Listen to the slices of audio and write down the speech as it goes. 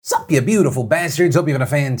Sup, you beautiful bastards? Hope you're having a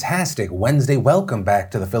fantastic Wednesday. Welcome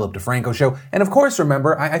back to the Philip DeFranco Show. And of course,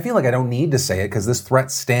 remember, I feel like I don't need to say it because this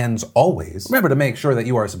threat stands always. Remember to make sure that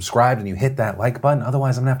you are subscribed and you hit that like button.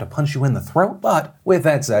 Otherwise, I'm going to have to punch you in the throat. But with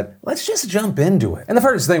that said, let's just jump into it. And the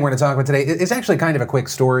first thing we're going to talk about today is actually kind of a quick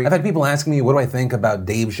story. I've had people asking me, what do I think about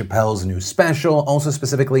Dave Chappelle's new special? Also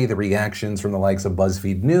specifically the reactions from the likes of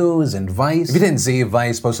Buzzfeed News and Vice. If you didn't see,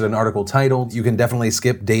 Vice posted an article titled, "You can definitely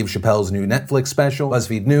skip Dave Chappelle's new Netflix special."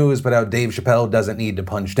 Buzzfeed News put out Dave Chappelle doesn't need to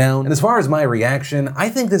punch down. And as far as my reaction, I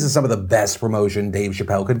think this is some of the best promotion Dave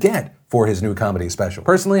Chappelle could get for his new comedy special.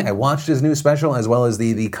 Personally, I watched his new special as well as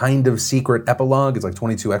the kind of secret epilogue. It's like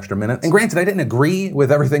 22 extra minutes. And granted, I didn't agree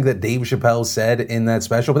with everything that Dave Chappelle said in that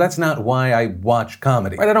special, but that's not why I watch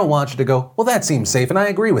comedy. Right? I don't watch it to go, well, that seems safe, and I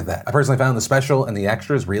agree with that. I personally found the special and the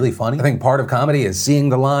extras really funny. I think part of comedy is seeing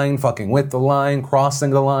the line, fucking with the line, crossing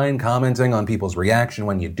the line, commenting on people's reaction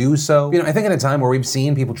when you do so. I think in a time where we've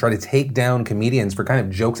seen people try to take down comedians for kind of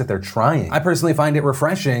jokes that they're trying, I personally find it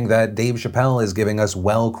refreshing that Dave Chappelle is giving us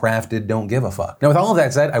well-crafted don't give a fuck. Now, with all of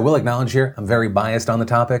that said, I will acknowledge here, I'm very biased on the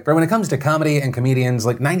topic, but when it comes to comedy and comedians,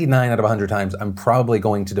 like 99 out of 100 times, I'm probably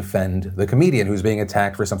going to defend the comedian who's being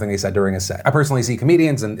attacked for something they said during a set. I personally see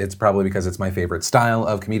comedians, and it's probably because it's my favorite style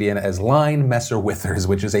of comedian, as line messer withers,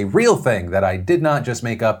 which is a real thing that I did not just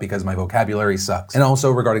make up because my vocabulary sucks. And also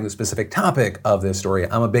regarding the specific topic of this story,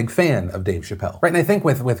 I'm a big fan of Dave Chappelle. Right, and I think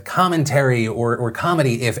with commentary or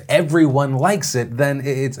comedy, if everyone likes it, then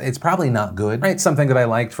it's probably not good. Right, something that I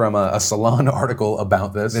liked from a Salon article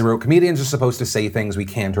about this. They wrote, comedians are supposed to say things we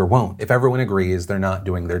can't or won't. If everyone agrees, they're not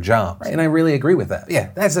doing their jobs. Right? And I really agree with that.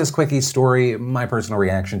 Yeah, that's this quickie story, my personal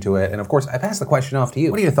reaction to it. And of course, I pass the question off to you.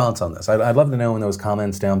 What are your thoughts on this? I'd love to know in those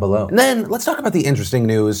comments down below. And then let's talk about the interesting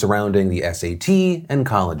news surrounding the SAT and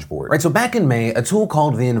College Board. Right, so back in May, a tool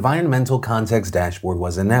called the Environmental Context Dashboard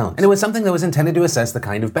was announced. And it was something that was intended to assess the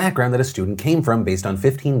kind of background that a student came from based on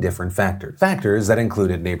 15 different factors. Factors that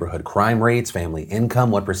included neighborhood crime rates, family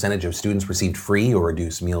income, what percentage of students received free or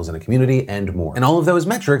reduced meals in a community, and more. And all of those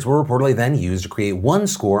metrics were reportedly then used to create one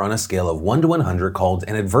score on a scale of 1 to 100 called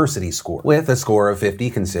an adversity score, with a score of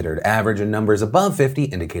 50 considered average and numbers above 50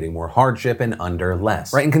 indicating more hardship and under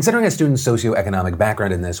less. Right, and considering a student's socioeconomic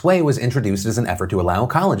background in this way was introduced as an effort to allow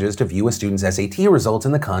colleges to view a student's SAT results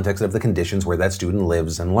in the context of the conditions where that student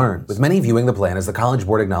lives and learns, with many viewing the plan as the College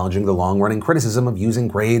Board acknowledging the long-running criticism of using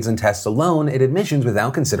grades and tests alone in admissions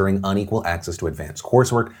without considering unequal access to advanced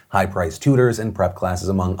coursework, high-priced tutors, and prep classes,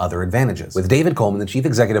 among other advantages, with David Coleman, the chief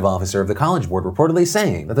executive officer of the College Board, reportedly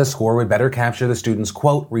saying that the score would better capture the student's,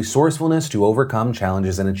 quote, resourcefulness to overcome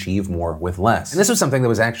challenges and achieve more with less. And this was something that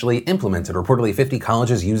was actually implemented. Reportedly, 50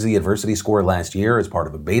 colleges used the adversity score last year as part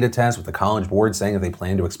of a beta test, with the College Board saying that they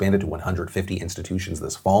plan to expand it to 150 institutions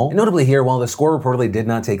this fall. And notably here, while the score reportedly did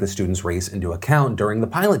not take the student's race into account, during the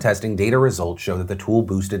pilot testing, data results show that the tool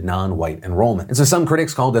boosted non-white enrollment. And so some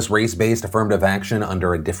critics called this race-based affirmative action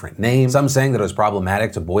under a different name, some saying that it was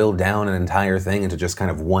problematic to boil down an entire thing into just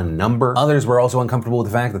kind of one number. Others were also uncomfortable with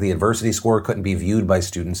the fact that the adversity score couldn't be viewed by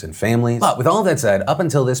students and families. But with all that said, up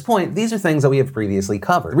until this point, these are things that we have previously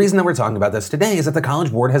covered. The reason that we're talking about this today is that the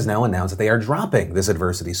College Board has now announced that they are dropping this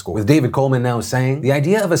adversity score, with David Coleman now saying the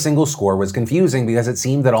idea of a single score was confusing because it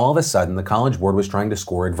seemed that all of a sudden the College Board was trying to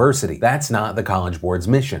score adversity. That's not the College Board's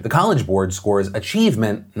mission. The College Board scores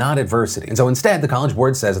achievement, not adversity. And so instead, the College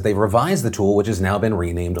Board says that they've revised the tool, which has now been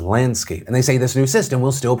renamed Landscape. And they say this new system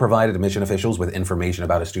will still provide admission officials with information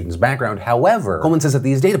about a student's background. However, Coleman says that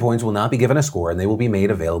these data points will not be given a score and they will be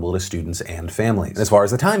made available to students and families. And as far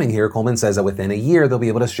as the timing here, Coleman says that within a year, they'll be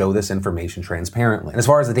able to show this information transparently. And as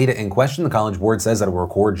far as the data in question, the College Board says that it will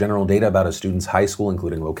record general data about a student's high school,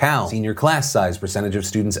 including locale, senior class size, percentage of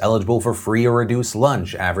students eligible for free or reduced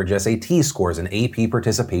lunch, average SAT scores, and AP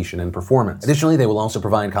participation and performance. Additionally, they will also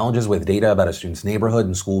provide colleges with data about a student's neighborhood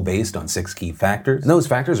and school based on 6 key factors. And those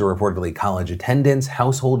factors are reportedly college attendance,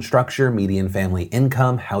 household structure, median family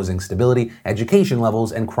income, housing stability, education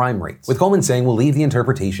levels, and crime rates. With Coleman saying we'll leave the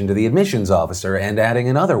interpretation to the admissions officer, and adding,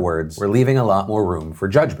 in other words, we're leaving a lot more room for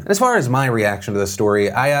judgment. And as far as my reaction to this story,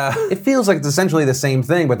 it feels like it's essentially the same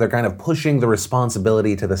thing, but they're kind of pushing the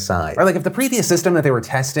responsibility to the side. Or like if the previous system that they were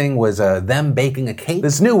testing was them baking a cake,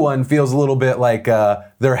 this new one feels a little bit like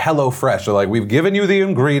they're HelloFresh. They're like, we've given you the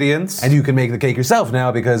ingredients, and you can make the cake yourself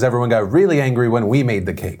now because everyone got really angry when we made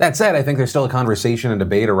the cake. That said, I think there's still a conversation and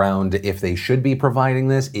debate around if they should be providing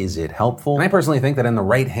this. Is it helpful? And I personally think that in the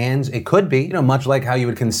right hands, it could be, much like how you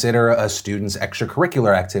would consider a student's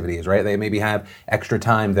extracurricular activities, right? They maybe have extra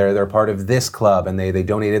time. They're part of this club and they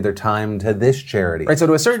donated their time to this charity, right? So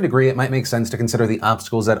to a certain degree, it might make sense to consider the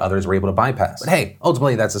obstacles that others were able to bypass. But hey,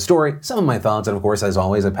 ultimately, that's the story. Some of my thoughts, and of course, as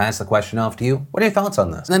always, I pass the question off to you. you? What are your thoughts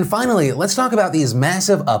on this? And then finally, let's talk about these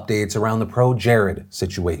massive updates around the ProJared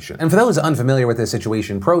situation. And for those unfamiliar with this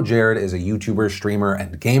situation, ProJared is a YouTuber, streamer,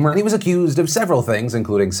 and gamer, and he was accused of several things,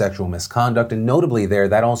 including sexual misconduct, and notably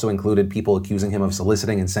that also included people accusing him of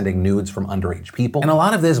soliciting and sending nudes from underage people. And a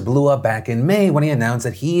lot of this blew up back in May when he announced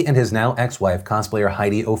that he and his now ex-wife, cosplayer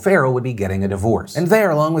Heidi O'Farrell, would be getting a divorce. And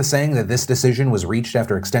there, along with saying that this decision was reached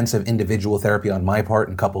after extensive individual therapy on my part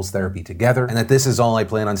and couples therapy together, and that this is all I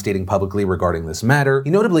plan on stating publicly regarding this matter, he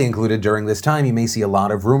notably included during this time you may see a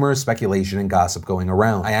lot of rumors, speculation, and gossip going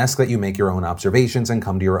around. I ask that you make your own observations and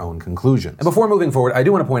come to your own conclusions. And before moving forward, I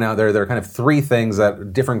do want to point out there are kind of three things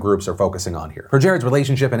that different groups are focusing on here. ProJared's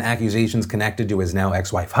relationship and accusations connected to his now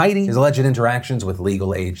ex-wife Heidi, his alleged interactions with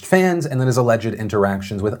legal-aged fans, and then his alleged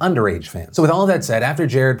interactions with underage fans. So with all of that said, after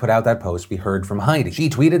Jared put out that post, we heard from Heidi. She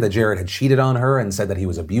tweeted that Jared had cheated on her and said that he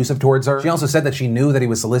was abusive towards her. She also said that she knew that he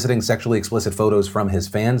was soliciting sexually explicit photos from his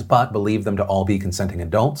fans, but believed them to all be consenting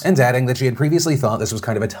adults, and adding that she had previously thought this was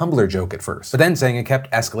kind of a Tumblr joke at first, but then saying it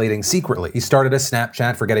kept escalating secretly. He started a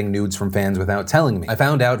Snapchat for getting nudes from fans without telling me. I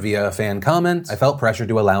found out via a fan comment. I felt pressured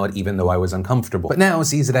to allow it even though I was uncomfortable, but now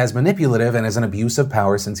sees it as manipulative and as an abuse of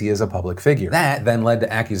power since he is a public figure. That then led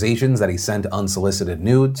to accusations that he sent unsolicited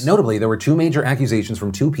nudes. Notably, there were two major accusations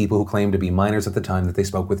from two people who claimed to be minors at the time that they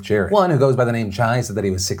spoke with Jared. One, who goes by the name Chai, said that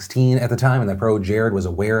he was 16 at the time and that ProJared was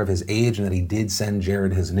aware of his age and that he did send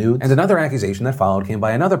Jared his nudes. And another accusation that followed came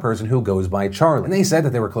by another person who goes by Charlie. And they said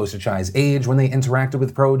that they were close to Chai's age when they interacted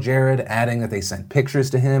with ProJared, adding that they sent pictures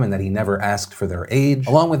to him and that he never asked for their age.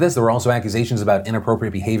 Along with this, there were also accusations about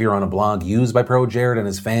inappropriate behavior on a blog used by ProJared and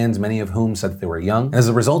his fans, many of whom said that they were young. And as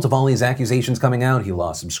a result of all these accusations coming out, he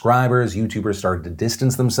lost subscribers, YouTubers started to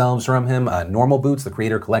distance themselves from him. Normal Boots, the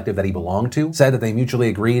creator collective that he belonged to, said that they mutually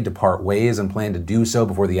agreed to part ways and planned to do so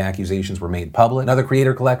before the accusations were made public. Another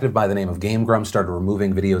creator collective by the name of Game Grumps started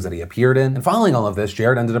removing videos that he appeared in. And following all of this,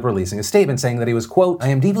 Jared ended up releasing a statement saying that he was, quote, "I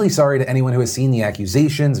am deeply sorry to anyone who has seen the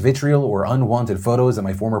accusations, vitriol, or unwanted photos that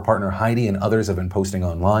my former partner Heidi and others have been posting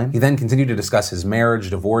online." He then continued to discuss his marriage,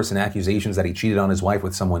 divorce, and accusations that he cheated on his wife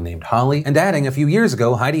with someone named Holly, and adding, "A few years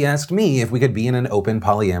ago, Heidi asked me if we could be in an open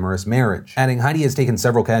polyamorous marriage." Adding, Heidi has taken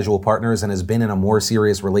several casual partners and has been in a more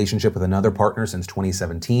serious relationship with another partner since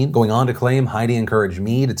 2017, going on to claim Heidi encouraged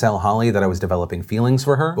me to tell Holly that I was developing feelings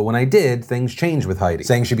for her, but when I did, things changed with Heidi,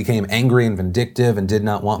 saying she became angry and vindictive and did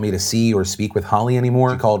not want me to see or speak with Holly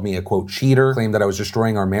anymore. She called me a, quote, cheater, claimed that I was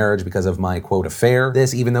destroying our marriage because of my, quote, affair.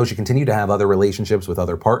 This, even though she continued to have other relationships with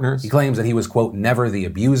other partners. He claims that he was, quote, never the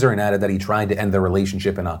abuser, and added that he tried to end the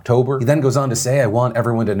relationship in October. He then goes on to say, "I want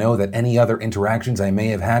everyone to know that any other interactions I may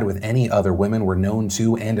have had with any other women were known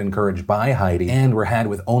to and encouraged by Heidi, and were had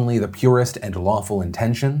with only the purest and lawful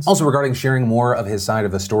intentions." Also, regarding sharing more of his side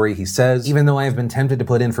of the story, he says, "Even though I have been tempted to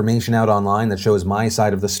put information out online that shows my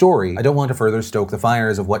side of the story, I don't want to further stoke the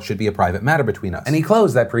fires of what should be a private matter between us." And he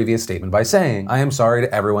closed that previous statement by saying, "I am sorry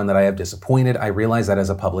to everyone that I have disappointed. I realize that as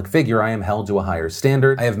a public figure, I am held to a higher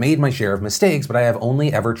standard. I have made my share of mistakes, but I have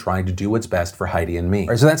only ever tried to do what's best for Heidi and me." All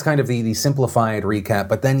right, so that's kind of the simplified recap,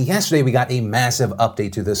 but then yesterday we got a massive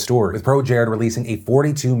update to this story, with ProJared releasing a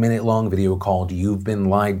 42-minute long video called "You've Been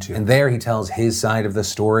Lied To." And there he tells his side of the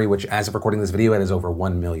story, which as of recording this video, it has over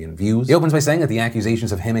 1 million views. He opens by saying that the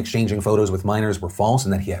accusations of him exchanging photos with minors were false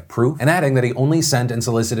and that he had proof, and adding that he only sent and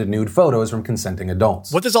solicited nude photos from consenting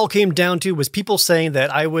adults. What this all came down to was people saying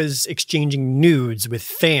that I was exchanging nudes with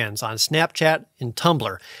fans on Snapchat and Tumblr.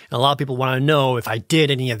 And a lot of people want to know if I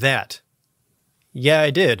did any of that. Yeah, I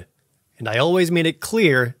did. And I always made it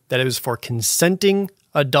clear that it was for consenting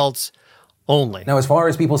adults only. Now, as far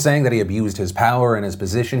as people saying that he abused his power and his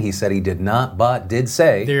position, he said he did not, but did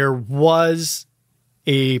say there was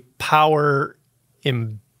a power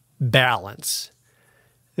imbalance.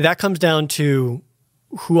 That comes down to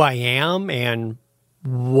who I am and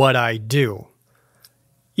what I do.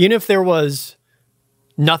 Even if there was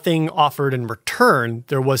nothing offered in return,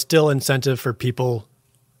 there was still incentive for people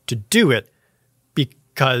to do it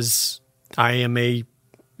because I am a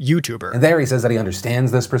YouTuber. And there he says that he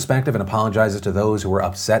understands this perspective and apologizes to those who were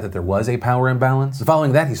upset that there was a power imbalance. And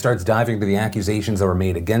following that, he starts diving into the accusations that were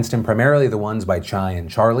made against him, primarily the ones by Chai and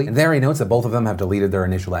Charlie. And there he notes that both of them have deleted their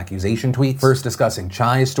initial accusation tweets. First discussing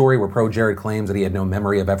Chai's story, where ProJared claims that he had no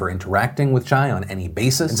memory of ever interacting with Chai on any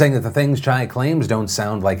basis, and saying that the things Chai claims don't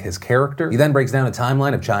sound like his character. He then breaks down a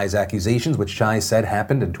timeline of Chai's accusations, which Chai said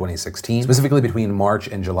happened in 2016, specifically between March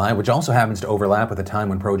and July, which also happens to overlap with the time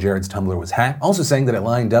when ProJared's Tumblr was hacked. Also saying that it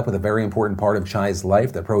lined lined up with a very important part of Chai's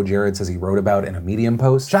life that ProJared says he wrote about in a Medium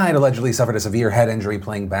post. Chai had allegedly suffered a severe head injury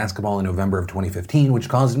playing basketball in November of 2015, which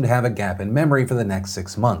caused him to have a gap in memory for the next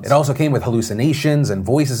 6 months. It also came with hallucinations and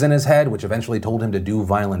voices in his head, which eventually told him to do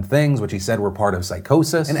violent things, which he said were part of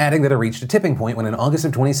psychosis, and adding that it reached a tipping point when in August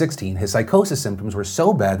of 2016, his psychosis symptoms were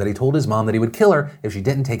so bad that he told his mom that he would kill her if she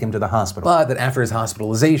didn't take him to the hospital, but that after his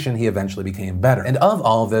hospitalization, he eventually became better. And of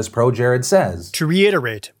all of this, ProJared says, to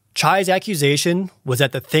reiterate, Chai's accusation was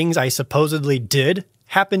that the things I supposedly did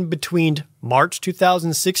happened between March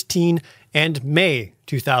 2016 and May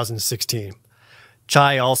 2016.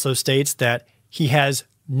 Chai also states that he has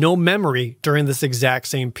no memory during this exact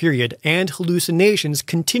same period and hallucinations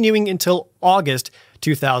continuing until August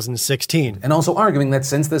 2016. And also arguing that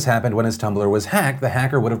since this happened when his Tumblr was hacked, the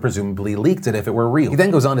hacker would have presumably leaked it if it were real. He then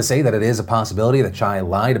goes on to say that it is a possibility that Chai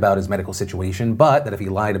lied about his medical situation, but that if he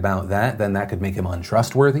lied about that, then that could make him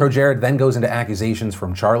untrustworthy. ProJared then goes into accusations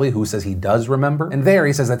from Charlie, who says he does remember. And there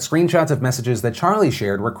he says that screenshots of messages that Charlie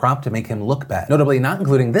shared were cropped to make him look bad. Notably not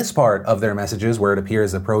including this part of their messages where it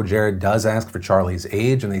appears that ProJared does ask for Charlie's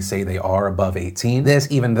age and they say they are above 18. This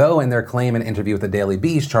even though in their claim and interview with the Daily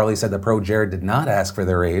Beast, Charlie said that ProJared did not ask for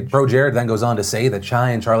their age. ProJared then goes on to say that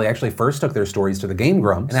Chai and Charlie actually first took their stories to the Game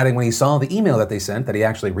Grumps, and adding when he saw the email that they sent that he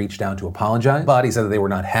actually reached out to apologize, but he said that they were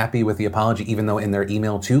not happy with the apology even though in their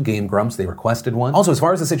email to Game Grumps they requested one. Also, as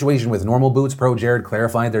far as the situation with Normal Boots, ProJared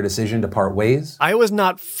clarified their decision to part ways. I was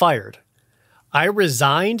not fired. I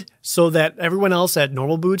resigned so that everyone else at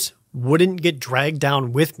Normal Boots wouldn't get dragged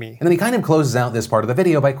down with me. And then he kind of closes out this part of the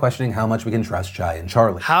video by questioning how much we can trust Chai and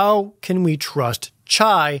Charlie. How can we trust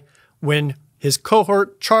Chai when his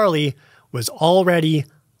cohort, Charlie, was already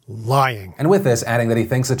lying? And with this, adding that he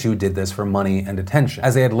thinks the two did this for money and attention,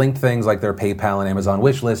 as they had linked things like their PayPal and Amazon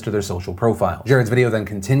wish list to their social profiles. Jared's video then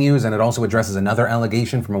continues, and it also addresses another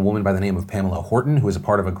allegation from a woman by the name of Pamela Horton, who is a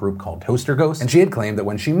part of a group called Toaster Ghost, and she had claimed that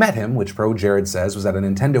when she met him, which ProJared says was at a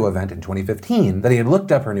Nintendo event in 2015, that he had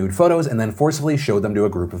looked up her nude photos and then forcibly showed them to a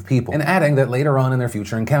group of people, and adding that later on in their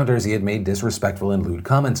future encounters, he had made disrespectful and lewd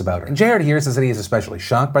comments about her. And Jared here says that he is especially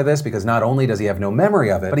shocked by this because not only does he have no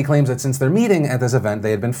memory of it, but he claims that since their meeting at this event,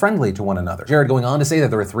 they had been friendly to one another. Jared going on to say that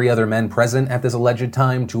there were 3 other men present at this alleged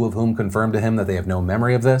time, 2 of whom confirmed to him that they have no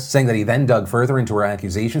memory of this, saying that he then dug further into her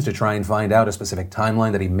accusations to try and find out a specific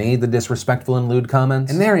timeline that he made the disrespectful and lewd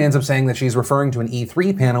comments. And there he ends up saying that she's referring to an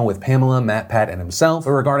E3 panel with Pamela, Matt, Pat, and himself.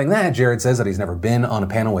 But regarding that, Jared says that he's never been on a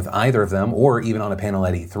panel with either of them, or even on a panel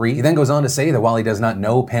at E3. He then goes on to say that while he does not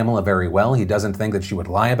know Pamela very well, he doesn't think that she would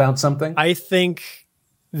lie about something. I think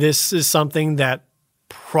this is something that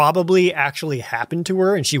probably actually happened to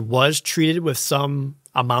her, and she was treated with some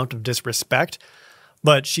amount of disrespect,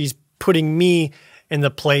 but she's putting me in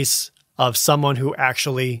the place of someone who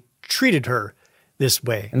actually treated her this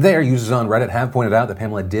way. And there, users on Reddit have pointed out that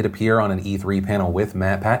Pamela did appear on an E3 panel with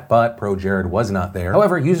Matt Pat, but ProJared was not there.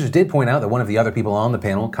 However, users did point out that one of the other people on the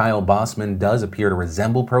panel, Kyle Bossman, does appear to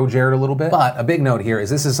resemble ProJared a little bit. But a big note here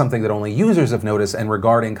is this is something that only users have noticed, and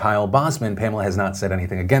regarding Kyle Bossman, Pamela has not said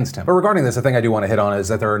anything against him. But regarding this, the thing I do want to hit on is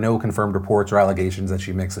that there are no confirmed reports or allegations that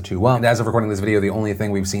she mixed the two up. And as of recording this video, the only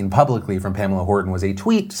thing we've seen publicly from Pamela Horton was a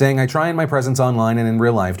tweet saying, "I try in my presence online and in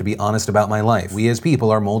real life to be honest about my life. We as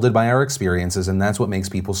people are molded by our experiences, and that's what makes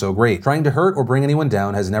people so great. Trying to hurt or bring anyone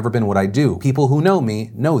down has never been what I do. People who know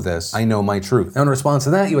me know this. I know my truth." Now, in response to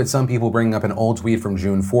that, you had some people bringing up an old tweet from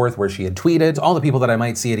June 4th where she had tweeted, "To all the people that I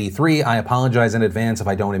might see at E3, I apologize in advance if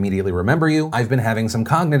I don't immediately remember you. I've been having some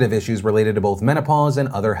cognitive issues related to both menopause and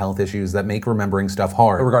other health issues that make remembering stuff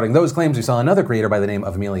hard." But regarding those claims, we saw another creator by the name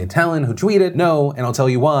of Amelia Talon who tweeted, "No, and I'll tell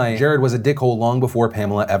you why. Jared was a dickhole long before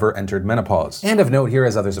Pamela ever entered menopause." And of note here,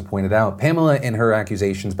 as others have pointed out, Pamela in her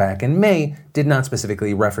accusations back in May did not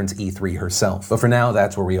specifically reference E3 herself. But for now,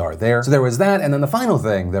 that's where we are there. So there was that, and then the final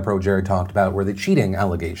thing that ProJared talked about were the cheating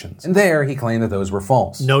allegations. And there, he claimed that those were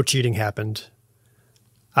false. No cheating happened.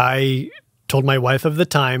 I told my wife of the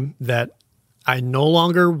time that I no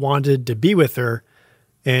longer wanted to be with her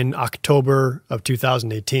in October of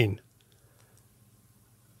 2018.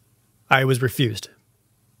 I was refused.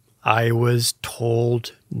 I was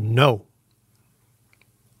told no.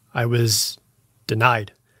 I was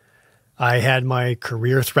denied. I had my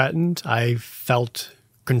career threatened. I felt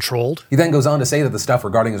controlled. He then goes on to say that the stuff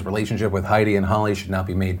regarding his relationship with Heidi and Holly should not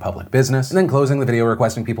be made public business, and then closing the video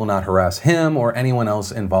requesting people not harass him or anyone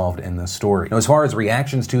else involved in this story. Now, as far as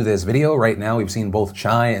reactions to this video, right now we've seen both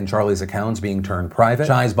Chai and Charlie's accounts being turned private.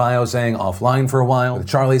 Chai's bio saying offline for a while, with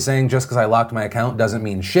Charlie saying just because I locked my account doesn't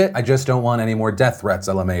mean shit, I just don't want any more death threats,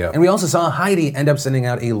 LMAO. And we also saw Heidi end up sending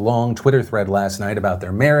out a long Twitter thread last night about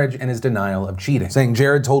their marriage and his denial of cheating, saying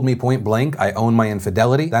Jared told me point blank, I own my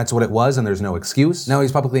infidelity, that's what it was and there's no excuse. Now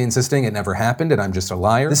he's publicly insisting it never happened and I'm just a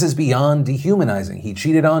liar. This is beyond dehumanizing. He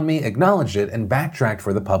cheated on me, acknowledged it, and backtracked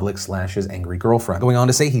for the public / his angry girlfriend. Going on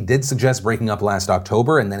to say he did suggest breaking up last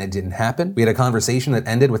October and then it didn't happen. We had a conversation that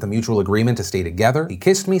ended with a mutual agreement to stay together. He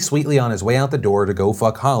kissed me sweetly on his way out the door to go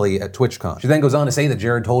fuck Holly at TwitchCon. She then goes on to say that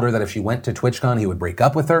Jared told her that if she went to TwitchCon, he would break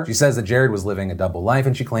up with her. She says that Jared was living a double life,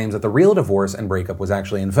 and she claims that the real divorce and breakup was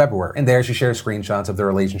actually in February. And there she shares screenshots of their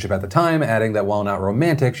relationship at the time, adding that while not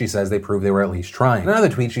romantic, she says they prove they were at least trying. In another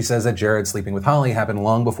tweet, she says that Jared sleeping with Holly happened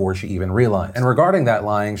long before she even realized. And regarding that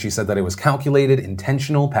lying, she said that it was calculated,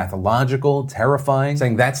 intentional, pathological, terrifying,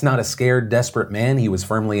 saying that's not a scared, desperate man, he was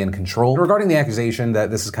firmly in control. And regarding the accusation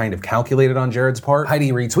that this is kind of calculated on Jared's part,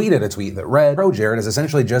 Heidi retweeted a tweet that read, ProJared has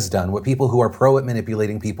essentially just done what people who are pro at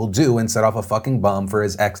manipulating people do and set off a fucking bomb for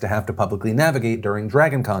his ex to have to publicly navigate during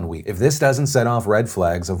DragonCon week. If this doesn't set off red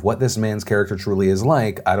flags of what this man's character truly is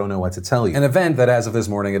like, I don't know what to tell you. An event that as of this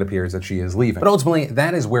morning, it appears that she is leaving. But ultimately,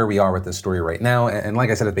 that is where we are with this story right now. And like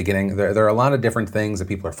I said at the beginning, there are a lot of different things that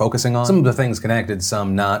people are focusing on. Some of the things connected,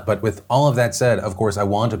 some not. But with all of that said, of course, I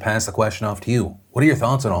want to pass the question off to you. What are your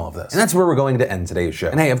thoughts on all of this? And that's where we're going to end today's show.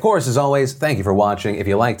 And hey, of course, as always, thank you for watching. If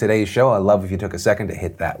you liked today's show, I'd love if you took a second to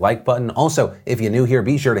hit that like button. Also, if you're new here,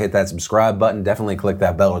 be sure to hit that subscribe button. Definitely click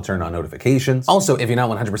that bell to turn on notifications. Also, if you're not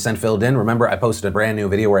 100% filled in, remember I posted a brand new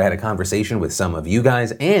video where I had a conversation with some of you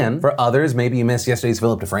guys. And for others, maybe you missed yesterday's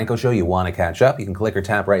Philip DeFranco show, you want to catch up, you can click or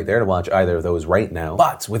tap right there to watch either of those right now.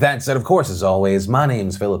 But with that said, of course, as always, my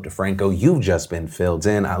name's Philip DeFranco. You've just been filled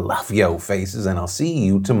in. I love yo faces, and I'll see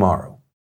you tomorrow.